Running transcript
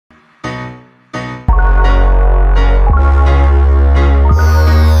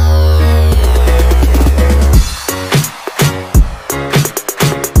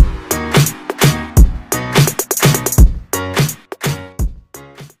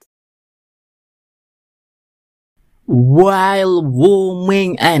While Wu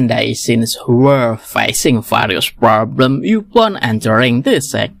Ming and Daisins were facing various problems upon entering the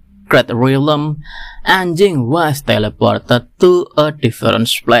sacred realm, Anjing was teleported to a different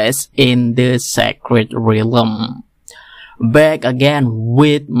place in the sacred realm. Back again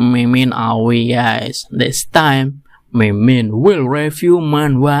with Mimin Aoi, guys. This time, Mimin will review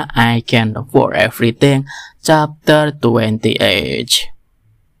Manhua I Can For Everything, chapter 28.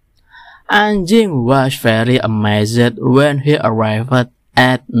 Anjing was very amazed when he arrived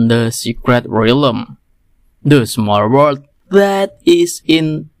at the secret realm, the small world that is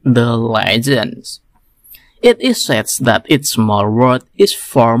in the legends. It is said that its small world is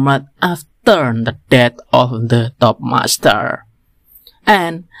formed after the death of the top master,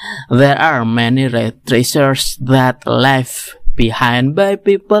 and there are many treasures that left behind by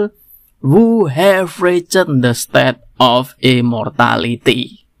people who have reached the state of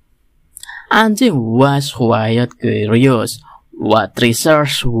immortality. Anjing was quite curious what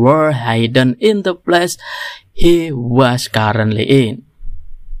treasures were hidden in the place he was currently in,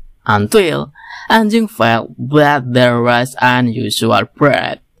 until Anjing felt that there was unusual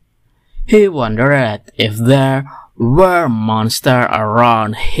breath. He wondered if there were monsters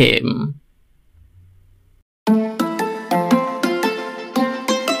around him.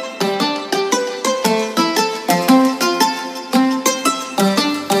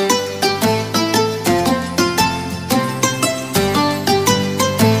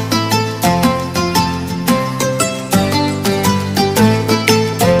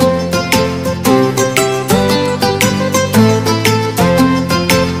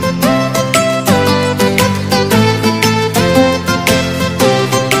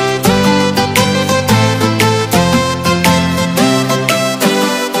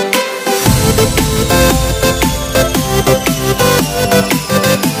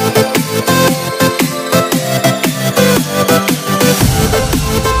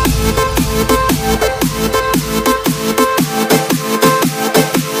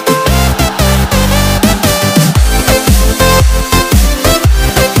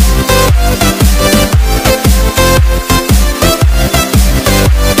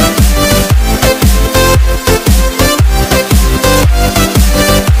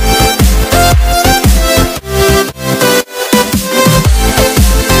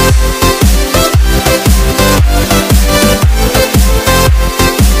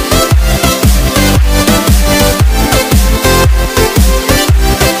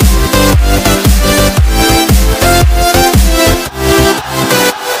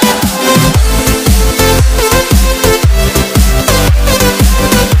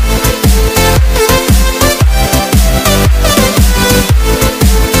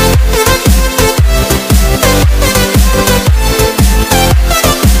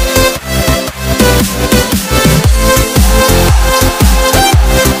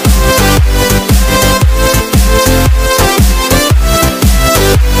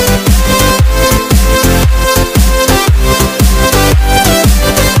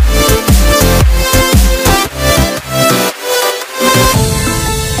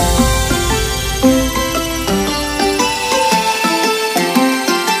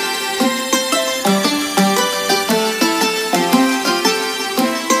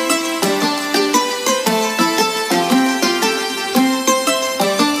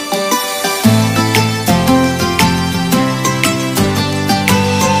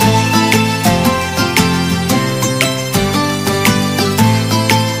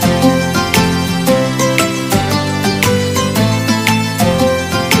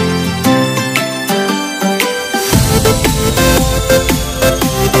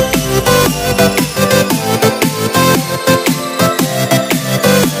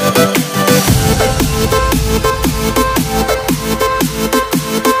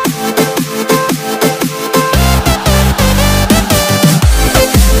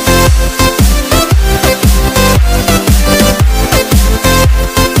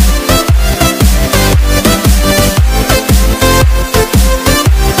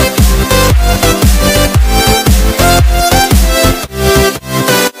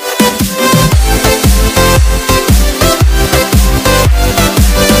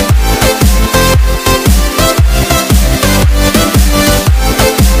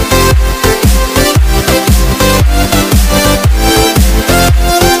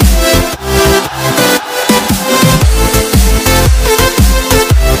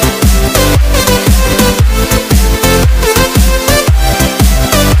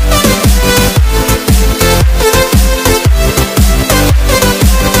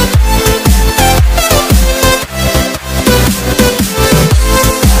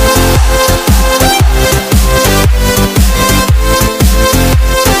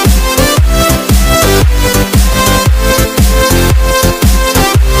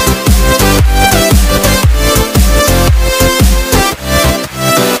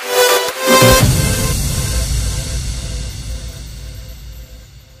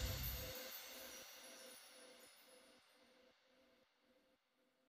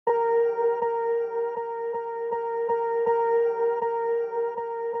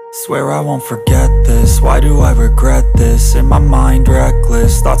 Swear I won't forget this, why do I regret this? In my mind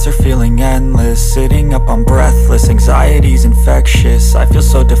reckless, thoughts are feeling endless. Sitting up I'm breathless, anxiety's infectious. I feel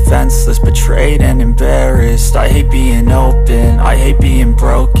so defenseless, betrayed and embarrassed. I hate being open, I hate being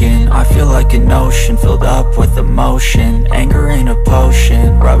broken. I feel like an ocean filled up with emotion. Anger ain't a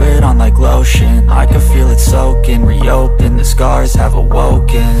potion, rub it on like lotion. I can feel it soaking, reopen, the scars have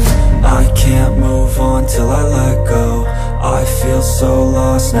awoken. I can't move on till I let go. I feel so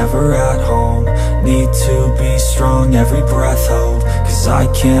lost, never at home. Need to be strong, every breath hold. Cause I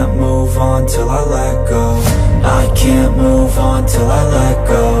can't move on till I let go. I can't move on till I let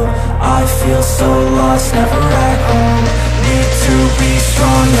go. I feel so lost, never at home. Need to be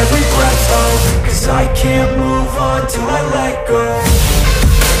strong, every breath hold. Cause I can't move on till I let go.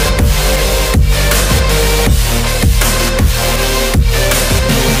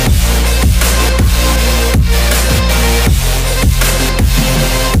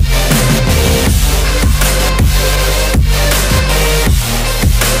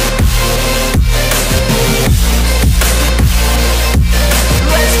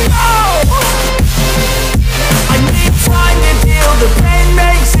 The pain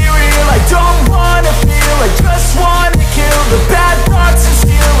makes it real, I don't wanna feel, I just wanna kill the bad thoughts and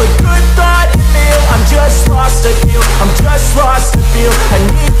steal a good thought and feel. I'm just lost, I feel, I'm just lost to feel. I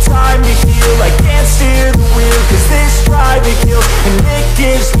need time to heal, I can't steer the wheel. Cause this drive to kill, and it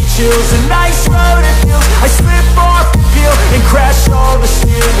gives me chills. A nice road it feels, I slip off the peel and crash all the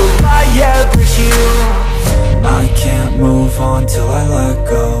steel. Will I ever heal? I can't move on till I let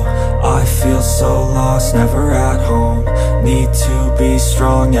go. I feel so lost, never at home. Need to be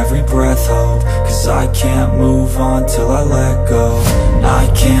strong, every breath hold. Cause I can't move on till I let go.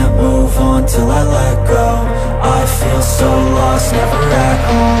 I can't move on till I let go. I feel so lost, never at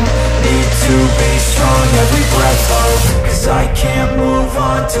home. Need to be strong, every breath hold. Cause I can't move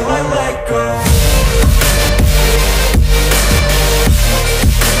on till I let go.